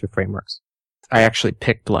be through frameworks. I actually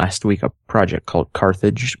picked last week a project called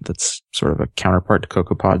Carthage that's sort of a counterpart to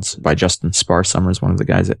CocoaPods by Justin Sparsummers, one of the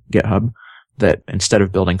guys at GitHub, that instead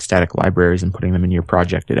of building static libraries and putting them in your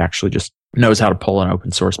project, it actually just knows how to pull an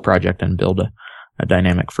open source project and build a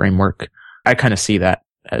dynamic framework. I kind of see that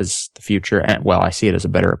as the future. And, well, I see it as a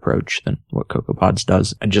better approach than what CocoaPods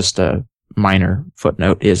does. And just minor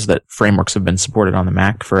footnote is that frameworks have been supported on the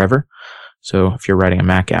Mac forever. So if you're writing a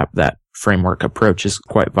Mac app, that framework approach is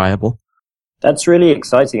quite viable. That's really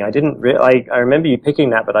exciting. I remember you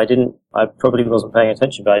picking that, but I probably wasn't paying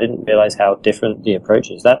attention, but I didn't realize how different the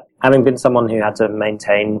approach is. That, having been someone who had to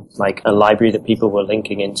maintain like a library that people were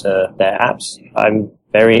linking into their apps, I'm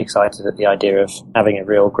very excited at the idea of having a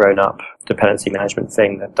real grown-up dependency management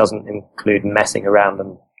thing that doesn't include messing around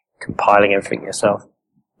and compiling everything yourself,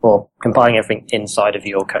 or compiling everything inside of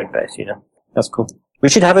your code base, That's cool. We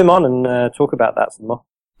should have him on and talk about that some more.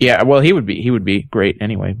 Yeah, well, he would be great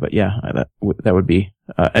anyway. But yeah, that would be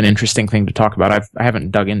an interesting thing to talk about. I haven't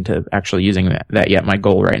dug into actually using that yet. My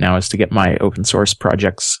goal right now is to get my open source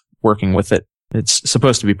projects working with it. It's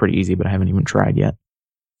supposed to be pretty easy, but I haven't even tried yet.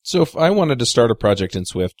 So if I wanted to start a project in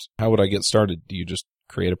Swift, how would I get started? Do you just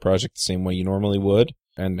create a project the same way you normally would?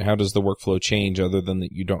 And how does the workflow change other than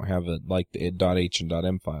that you don't have the .h and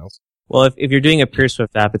 .m files? Well, if you're doing a pure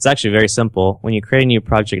Swift app, it's actually very simple. When you create a new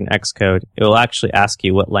project in Xcode, it will actually ask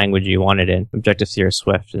you what language you want it in, Objective-C or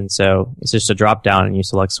Swift. And so it's just a drop down and you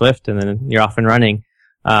select Swift and then you're off and running.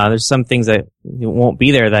 There's some things that won't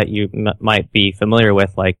be there that you might be familiar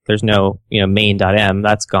with, like there's no, main.m,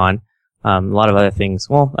 that's gone. A lot of other things.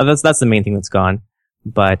 Well, that's the main thing that's gone.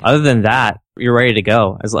 But other than that, you're ready to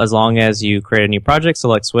go. As long as you create a new project,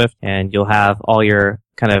 select Swift, and you'll have all your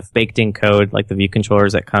kind of baked in code, like the view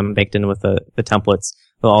controllers that come baked in with the templates.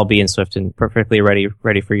 They'll all be in Swift and perfectly ready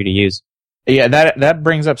for you to use. Yeah, that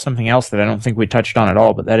brings up something else that I don't think we touched on at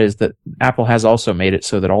all, but that is that Apple has also made it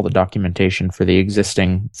so that all the documentation for the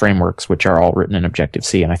existing frameworks, which are all written in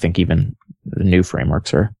Objective-C, and I think even the new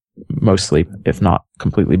frameworks are mostly, if not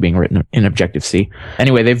completely, being written in Objective-C.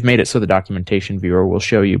 Anyway, they've made it so the documentation viewer will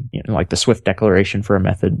show you, like the Swift declaration for a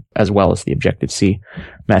method as well as the Objective-C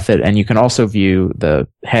method. And you can also view the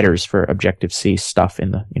headers for Objective-C stuff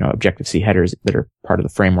in the, Objective-C headers that are part of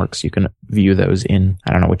the frameworks. You can view those in,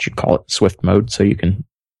 I don't know what you'd call it, Swift mode. So you can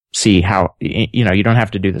see how, you don't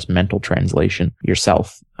have to do this mental translation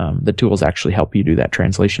yourself. The tools actually help you do that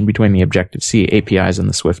translation between the Objective-C APIs and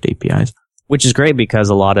the Swift APIs. Which is great because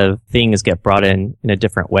a lot of things get brought in a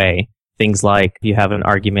different way. Things like you have an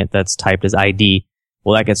argument that's typed as ID.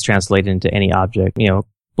 Well, that gets translated into any object,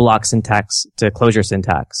 block syntax to closure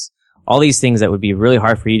syntax. All these things that would be really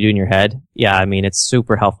hard for you to do in your head. Yeah, it's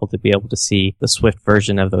super helpful to be able to see the Swift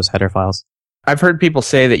version of those header files. I've heard people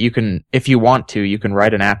say that you can, if you want to, you can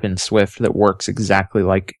write an app in Swift that works exactly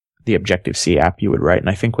like the Objective-C app you would write. And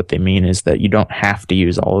I think what they mean is that you don't have to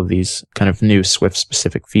use all of these kind of new Swift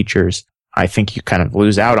specific features. I think you kind of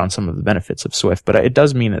lose out on some of the benefits of Swift, but it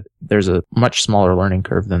does mean that there's a much smaller learning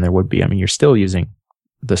curve than there would be. You're still using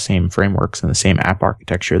the same frameworks and the same app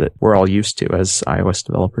architecture that we're all used to as iOS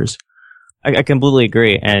developers. I completely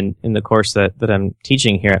agree. And in the course that I'm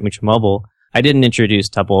teaching here at Mutual Mobile, I didn't introduce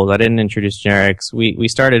tuples. I didn't introduce generics. We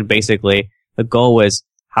started basically, the goal was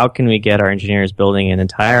how can we get our engineers building an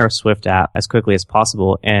entire Swift app as quickly as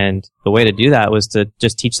possible? And the way to do that was to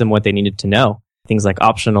just teach them what they needed to know. Things like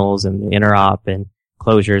optionals and interop and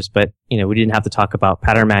closures, but, we didn't have to talk about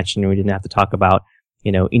pattern matching. We didn't have to talk about,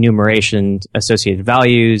 enumeration, associated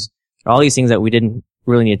values, all these things that we didn't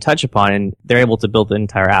really need to touch upon, and they're able to build the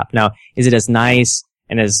entire app. Now, is it as nice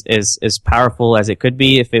and as powerful as it could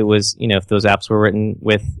be if it was, if those apps were written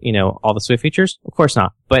with, all the Swift features? Of course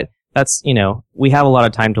not. But that's, we have a lot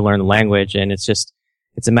of time to learn the language, and it's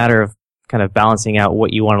a matter of kind of balancing out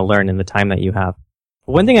what you want to learn in the time that you have.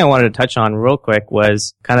 One thing I wanted to touch on real quick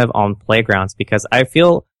was kind of on playgrounds, because I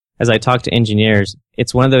feel as I talk to engineers,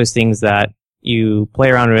 it's one of those things that you play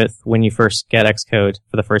around with when you first get Xcode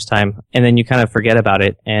for the first time, and then you kind of forget about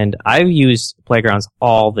it. And I've used playgrounds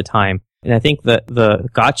all the time. And I think the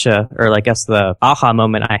gotcha, or I guess the aha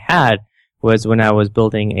moment I had was when I was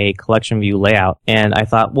building a collection view layout. And I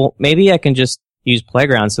thought, well, maybe I can just use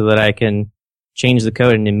playgrounds so that I can change the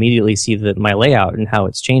code and immediately see my layout and how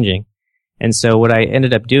it's changing. And so what I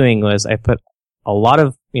ended up doing was I put a lot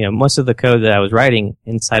of, most of the code that I was writing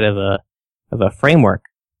inside of a framework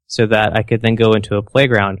so that I could then go into a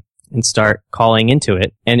playground and start calling into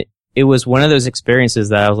it. And it was one of those experiences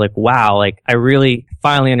that I was like, wow, I really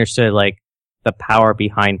finally understood the power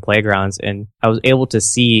behind playgrounds. And I was able to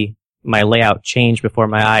see my layout change before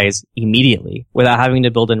my eyes immediately without having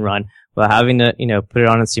to build and run, without having to, put it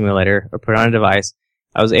on a simulator or put it on a device.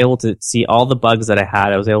 I was able to see all the bugs that I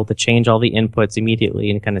had. I was able to change all the inputs immediately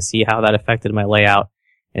and kind of see how that affected my layout.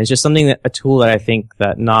 And it's just a tool that I think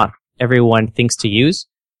that not everyone thinks to use,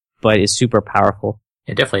 but is super powerful.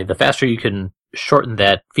 Yeah, definitely. The faster you can shorten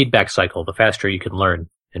that feedback cycle, the faster you can learn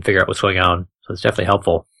and figure out what's going on. So it's definitely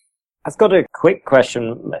helpful. I've got a quick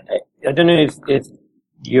question. I don't know if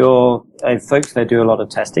Your folks, they do a lot of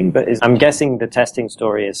testing, but I'm guessing the testing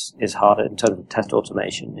story is harder in terms of test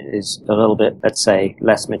automation. It is a little bit, let's say,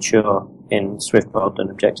 less mature in Swift world than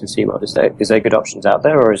Objective-C world. Is there good options out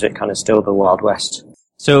there, or is it kind of still the Wild West?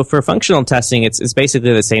 So for functional testing, it's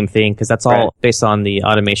basically the same thing, because that's all based on the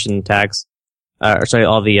automation tags,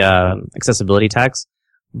 all the accessibility tags.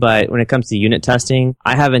 But when it comes to unit testing,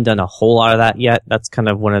 I haven't done a whole lot of that yet. That's kind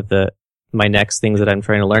of one of my next things that I'm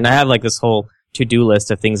trying to learn. I have like this whole to-do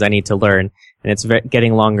list of things I need to learn, and it's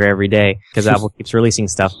getting longer every day because Apple keeps releasing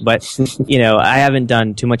stuff. But, I haven't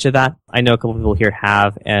done too much of that. I know a couple people here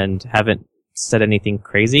have and haven't said anything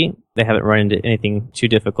crazy. They haven't run into anything too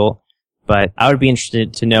difficult. But I would be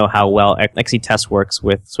interested to know how well XCTest works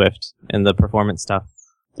with Swift and the performance stuff.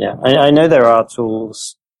 Yeah, I know there are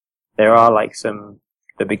tools. There are like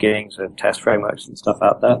the beginnings of test frameworks and stuff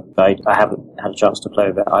out there, but I haven't had a chance to play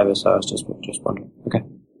with it either, so I was just wondering. Okay.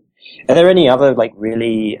 Are there any other like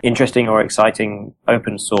really interesting or exciting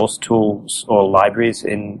open source tools or libraries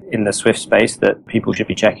in the Swift space that people should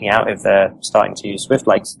be checking out if they're starting to use Swift?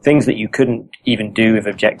 Like things that you couldn't even do with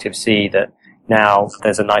Objective-C that now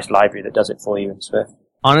there's a nice library that does it for you in Swift?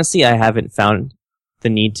 Honestly, I haven't found the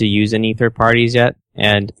need to use any third parties yet,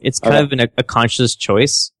 and it's kind of been a conscious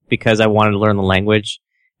choice because I wanted to learn the language,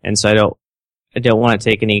 and so I don't want to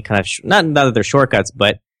take any kind of not that they're shortcuts,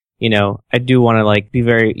 but I do want to like be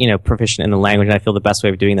very, proficient in the language. And I feel the best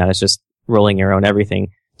way of doing that is just rolling your own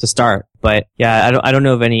everything to start. But yeah, I don't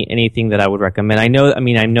know of anything that I would recommend. I know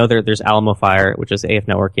there's Alamofire, which is AF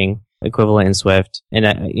networking equivalent in Swift.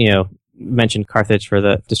 And, mentioned Carthage for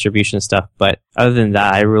the distribution stuff. But other than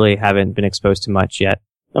that, I really haven't been exposed to much yet.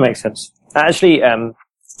 That makes sense. Actually,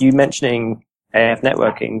 you mentioning AF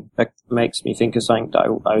networking, that makes me think of something that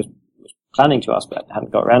I was planning to ask, but I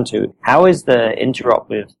hadn't got around to. How is the interop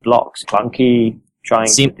with blocks? Clunky trying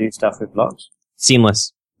to do stuff with blocks?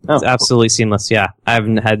 Seamless. Oh, it's absolutely seamless, yeah. I've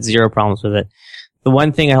had zero problems with it. The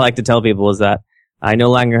one thing I like to tell people is that I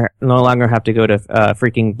no longer have to go to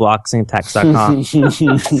freaking blocksyntax.com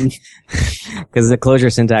because the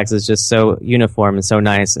closure syntax is just so uniform and so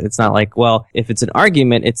nice. It's not like, well, if it's an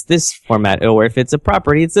argument, it's this format, or if it's a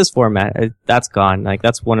property, it's this format. That's gone. Like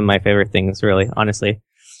that's one of my favorite things, really, honestly.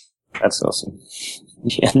 That's awesome.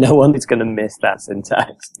 Yeah, no one is going to miss that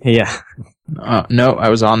syntax. Yeah. No, I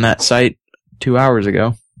was on that site 2 hours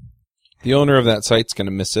ago. The owner of that site's going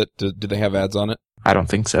to miss it. Do they have ads on it? I don't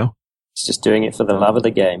think so. It's just doing it for the love of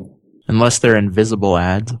the game. Unless they're invisible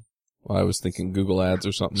ads. Well, I was thinking Google ads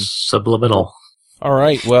or something. Subliminal. All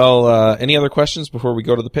right. Well, any other questions before we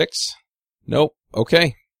go to the picks? Nope.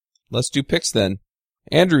 Okay. Let's do picks then.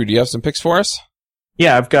 Andrew, do you have some picks for us?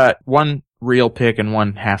 Yeah, I've got one real pick and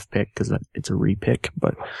one half pick because it's a repick.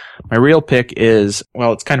 But my real pick is,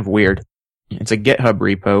 well, it's kind of weird. It's a GitHub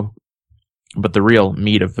repo, but the real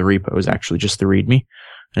meat of the repo is actually just the README.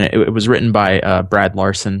 And it was written by Brad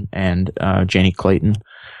Larson and Janie Clayton.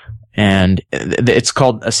 And it's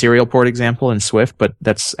called a serial port example in Swift, but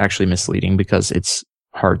that's actually misleading because it's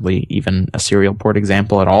hardly even a serial port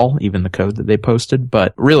example at all, even the code that they posted.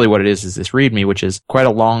 But really what it is this README, which is quite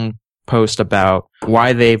a long post about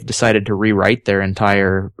why they've decided to rewrite their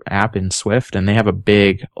entire app in Swift. And they have a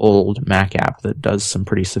big old Mac app that does some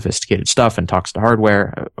pretty sophisticated stuff and talks to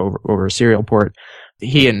hardware over a serial port.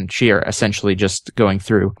 He and she are essentially just going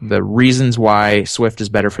through the reasons why Swift is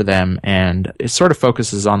better for them, and it sort of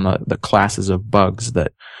focuses on the classes of bugs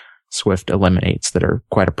that Swift eliminates that are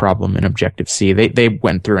quite a problem in Objective-C. They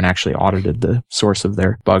went through and actually audited the source of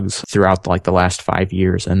their bugs throughout like the last 5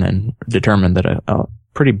 years and then determined that a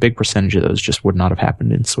pretty big percentage of those just would not have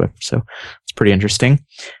happened in Swift. So it's pretty interesting.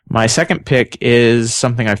 My second pick is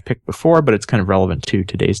something I've picked before, but it's kind of relevant to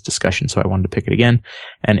today's discussion, so I wanted to pick it again.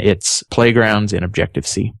 And it's Playgrounds in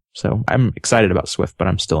Objective-C. So I'm excited about Swift, but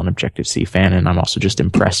I'm still an Objective-C fan, and I'm also just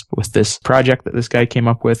impressed with this project that this guy came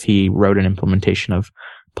up with. He wrote an implementation of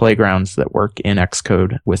Playgrounds that work in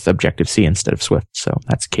Xcode with Objective-C instead of Swift. So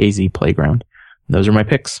that's KZ Playground. Those are my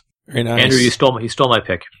picks. Very nice. Andrew, you stole my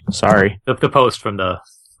pick. Sorry. The post from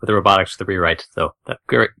with the robotics, the rewrite. So that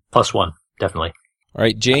great, +1, definitely. All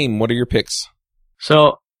right, James, what are your picks?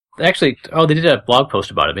 So actually, they did a blog post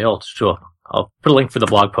about it. Maybe I'll put a link for the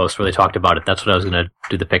blog post where they talked about it. That's what I was going to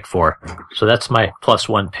do the pick for. So that's my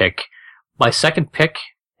 +1 pick. My second pick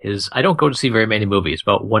is I don't go to see very many movies,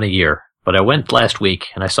 about one a year. But I went last week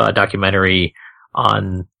and I saw a documentary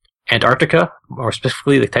on Antarctica, more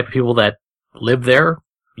specifically the type of people that live there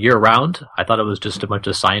year round. I thought it was just a bunch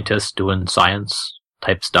of scientists doing science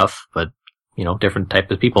type stuff, but different type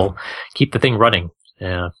of people keep the thing running.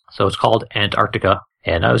 So it's called Antarctica,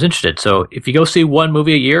 and I was interested. So if you go see one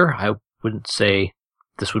movie a year, I wouldn't say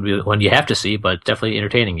this would be the one you have to see, but definitely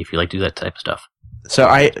entertaining if you like to do that type of stuff. So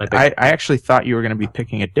I actually thought you were going to be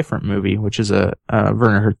picking a different movie, which is a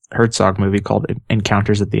Werner Herzog movie called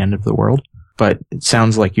Encounters at the End of the World. But it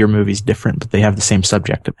sounds like your movie's different, but they have the same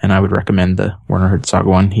subject. And I would recommend the Werner Herzog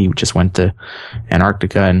one. He just went to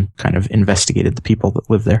Antarctica and kind of investigated the people that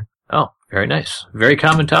live there. Oh, very nice. Very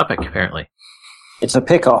common topic, apparently. It's a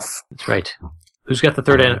pick-off. That's right. Who's got the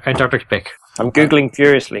third Antarctic pick? I'm Googling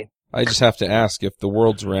furiously. I just have to ask, if the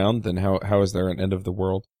world's round, then how is there an end of the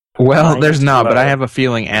world? Well, there's not, but I have a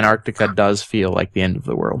feeling Antarctica does feel like the end of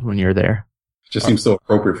the world when you're there. Just seems so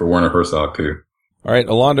appropriate for Werner Herzog, too. All right,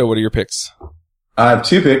 Alondo, what are your picks? I have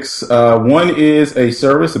 2 picks. One is a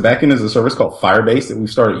service, the backend is a service called Firebase that we've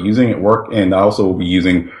started using at work, and I also will be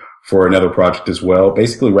using for another project as well.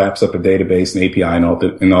 Basically wraps up a database and API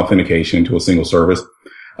and authentication into a single service.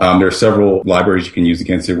 There are several libraries you can use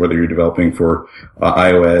against it, whether you're developing for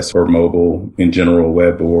iOS or mobile in general,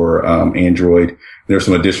 web or Android. There's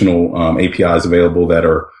some additional APIs available that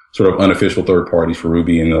are sort of unofficial third parties for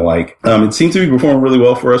Ruby and the like. It seems to be performing really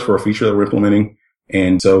well for us for a feature that we're implementing.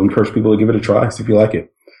 And so I encourage people to give it a try, see if you like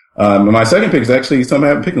it. My second pick is actually something I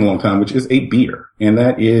haven't picked in a long time, which is a beer. And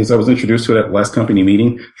that is, I was introduced to it at the last company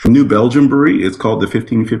meeting from New Belgium Brewery. It's called the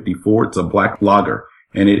 1554. It's a black lager,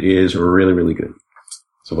 and it is really, really good.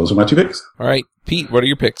 So those are my 2 picks. All right, Pete, what are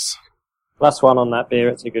your picks? Last one on that beer,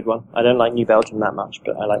 it's a good one. I don't like New Belgium that much,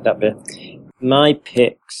 but I like that beer. My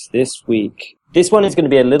picks this week. This one is going to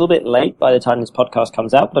be a little bit late by the time this podcast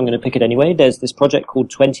comes out, but I'm going to pick it anyway. There's this project called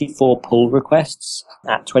 24 Pull Requests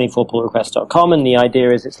at 24pullrequests.com, and the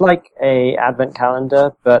idea is it's like a advent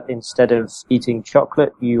calendar, but instead of eating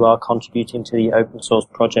chocolate, you are contributing to the open source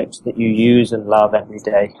projects that you use and love every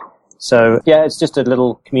day. So yeah, it's just a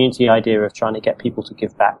little community idea of trying to get people to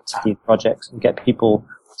give back to these projects and get people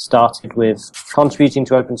started with contributing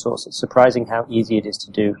to open source. It's surprising how easy it is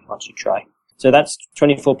to do once you try. So that's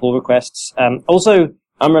 24 pull requests. Also,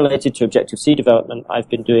 unrelated to Objective-C development, I've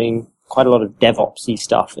been doing quite a lot of DevOps-y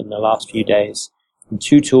stuff in the last few days. And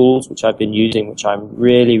 2 tools which I've been using, which I'm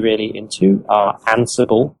really, really into, are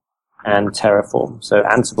Ansible and Terraform. So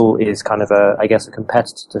Ansible is kind of a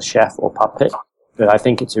competitor to Chef or Puppet, but I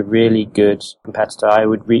think it's a really good competitor. I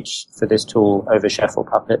would reach for this tool over Chef or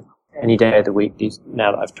Puppet any day of the week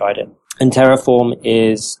now that I've tried it. And Terraform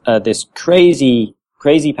is this crazy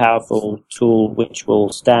powerful tool which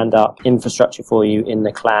will stand up infrastructure for you in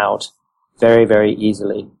the cloud very, very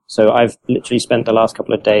easily. So I've literally spent the last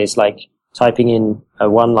couple of days typing in a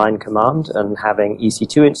 1-line command and having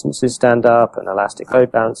EC2 instances stand up and elastic load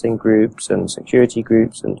balancing groups and security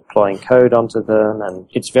groups and deploying code onto them. And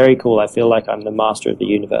it's very cool. I feel like I'm the master of the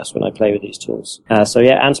universe when I play with these tools. So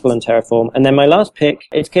yeah, Ansible and Terraform. And then my last pick,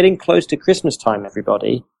 it's getting close to Christmas time,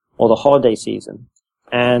 everybody, or the holiday season.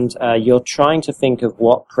 And you're trying to think of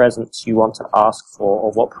what presents you want to ask for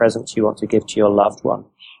or what presents you want to give to your loved one.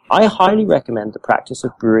 I highly recommend the practice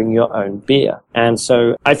of brewing your own beer. And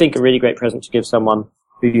so I think a really great present to give someone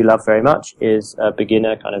who you love very much is a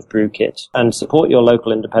beginner kind of brew kit. And support your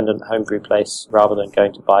local independent homebrew place rather than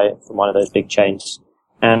going to buy it from one of those big chains.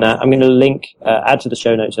 And I'm going to add to the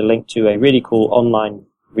show notes a link to a really cool online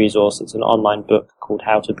resource. It's an online book called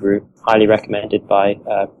How to Brew, highly recommended by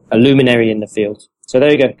a luminary in the field. So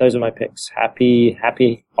there you go. Those are my picks. Happy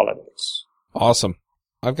holidays. Awesome.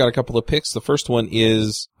 I've got a couple of picks. The first one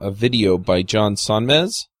is a video by John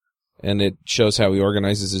Sonmez, and it shows how he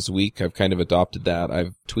organizes his week. I've kind of adopted that.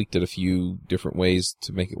 I've tweaked it a few different ways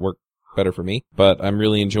to make it work better for me, but I'm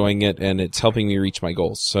really enjoying it, and it's helping me reach my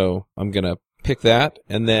goals. So I'm going to pick that.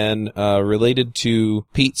 And then related to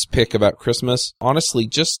Pete's pick about Christmas, honestly,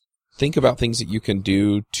 just think about things that you can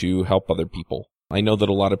do to help other people. I know that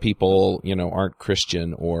a lot of people, aren't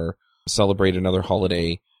Christian or celebrate another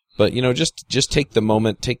holiday, but, just take the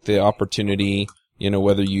moment, take the opportunity,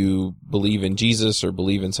 whether you believe in Jesus or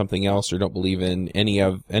believe in something else or don't believe in any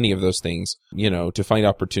of those things, to find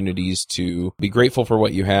opportunities to be grateful for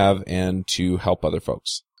what you have and to help other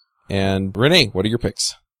folks. And René, what are your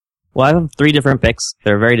picks? Well, I have 3 different picks.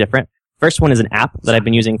 They're very different. First one is an app that I've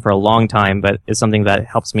been using for a long time, but is something that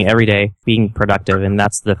helps me every day being productive, and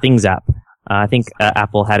that's the Things app. I think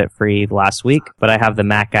Apple had it free last week, but I have the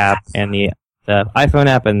Mac app and the iPhone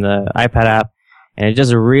app and the iPad app, and it does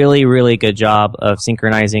a really, really good job of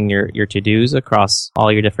synchronizing your to-dos across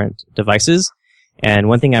all your different devices. And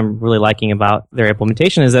one thing I'm really liking about their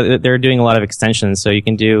implementation is that they're doing a lot of extensions, so you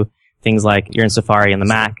can do things like you're in Safari on the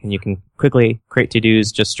Mac, and you can quickly create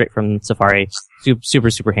to-dos just straight from Safari. Super,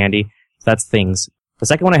 super handy. So that's Things. The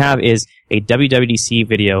second one I have is a WWDC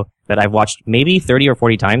video that I've watched maybe 30 or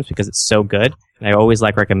 40 times because it's so good, and I always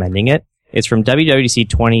like recommending it. It's from WWDC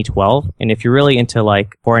 2012, and if you're really into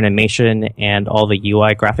like core animation and all the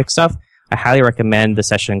UI graphic stuff, I highly recommend the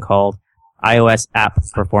session called iOS App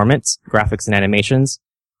Performance, Graphics and Animations.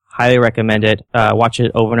 Highly recommend it. Watch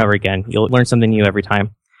it over and over again. You'll learn something new every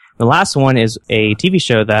time. The last one is a TV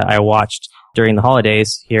show that I watched during the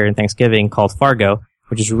holidays here in Thanksgiving called Fargo,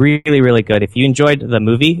 which is really, really good. If you enjoyed the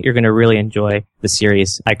movie, you're going to really enjoy the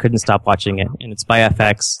series. I couldn't stop watching it, and it's by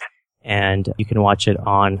FX, and you can watch it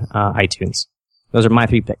on iTunes. Those are my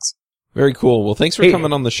 3 picks. Very cool. Well, thanks for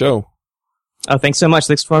coming on the show. Oh, thanks so much.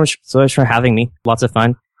 Thanks so much for having me. Lots of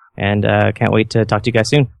fun, and can't wait to talk to you guys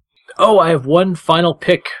soon. Oh, I have one final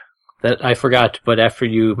pick that I forgot, but after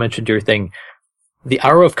you mentioned your thing, the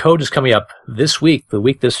Hour of Code is coming up this week, the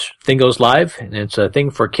week this thing goes live, and it's a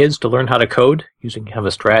thing for kids to learn how to code using kind of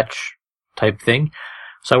a Scratch type thing.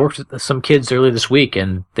 So I worked with some kids earlier this week,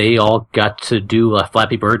 and they all got to do a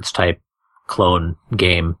Flappy Birds type clone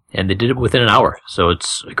game, and they did it within an hour. So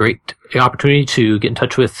it's a great opportunity to get in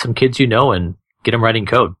touch with some kids you know and get them writing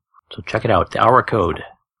code. So check it out. The Hour of Code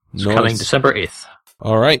is coming December 8th.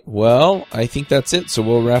 All right. Well, I think that's it. So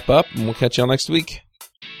we'll wrap up, and we'll catch y'all next week.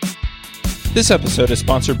 This episode is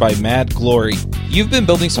sponsored by Mad Glory. You've been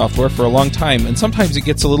building software for a long time, and sometimes it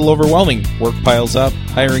gets a little overwhelming. Work piles up,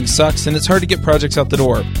 hiring sucks, and it's hard to get projects out the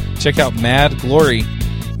door. Check out Mad Glory.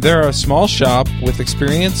 They're a small shop with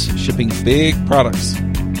experience shipping big products.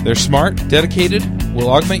 They're smart, dedicated, will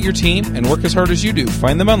augment your team, and work as hard as you do.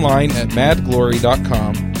 Find them online at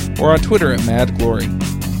madglory.com or on Twitter at madglory.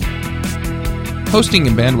 Hosting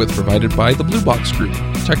and bandwidth provided by the Blue Box Group.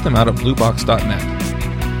 Check them out at bluebox.net.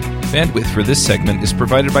 Bandwidth for this segment is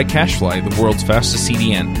provided by CacheFly, the world's fastest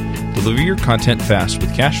CDN. Deliver your content fast with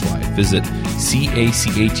CacheFly. Visit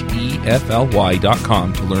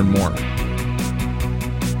CacheFly.com to learn more.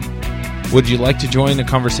 Would you like to join a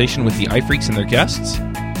conversation with the iPhreaks and their guests?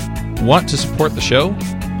 Want to support the show?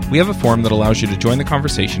 We have a form that allows you to join the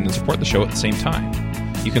conversation and support the show at the same time.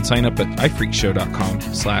 You can sign up at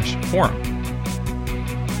iPhreakshow.com/forum.